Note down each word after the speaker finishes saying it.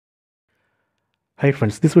Hi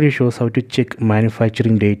friends, this video shows how to check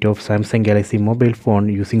manufacturing date of Samsung Galaxy mobile phone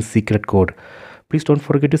using secret code. Please don't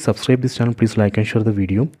forget to subscribe this channel. Please like and share the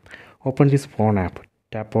video. Open this phone app.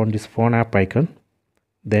 Tap on this phone app icon.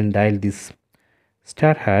 Then dial this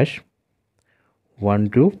star hash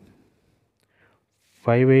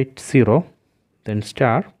 12580. Then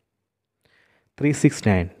star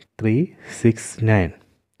 369.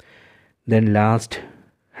 Then last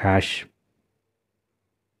hash.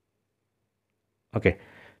 Okay,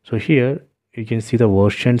 so here you can see the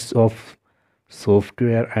versions of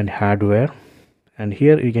software and hardware, and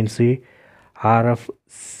here you can see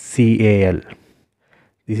RFCAL.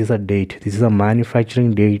 This is a date. This is a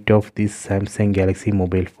manufacturing date of this Samsung Galaxy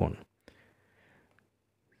mobile phone.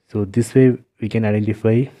 So this way we can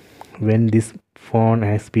identify when this phone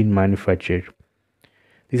has been manufactured.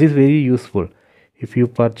 This is very useful. If you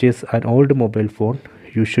purchase an old mobile phone,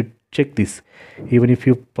 you should check this. Even if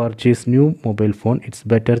you purchase new mobile phone, it's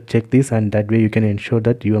better check this, and that way you can ensure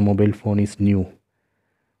that your mobile phone is new.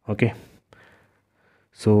 Okay,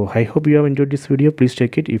 so I hope you have enjoyed this video. Please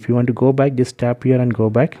check it. If you want to go back, just tap here and go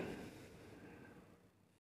back.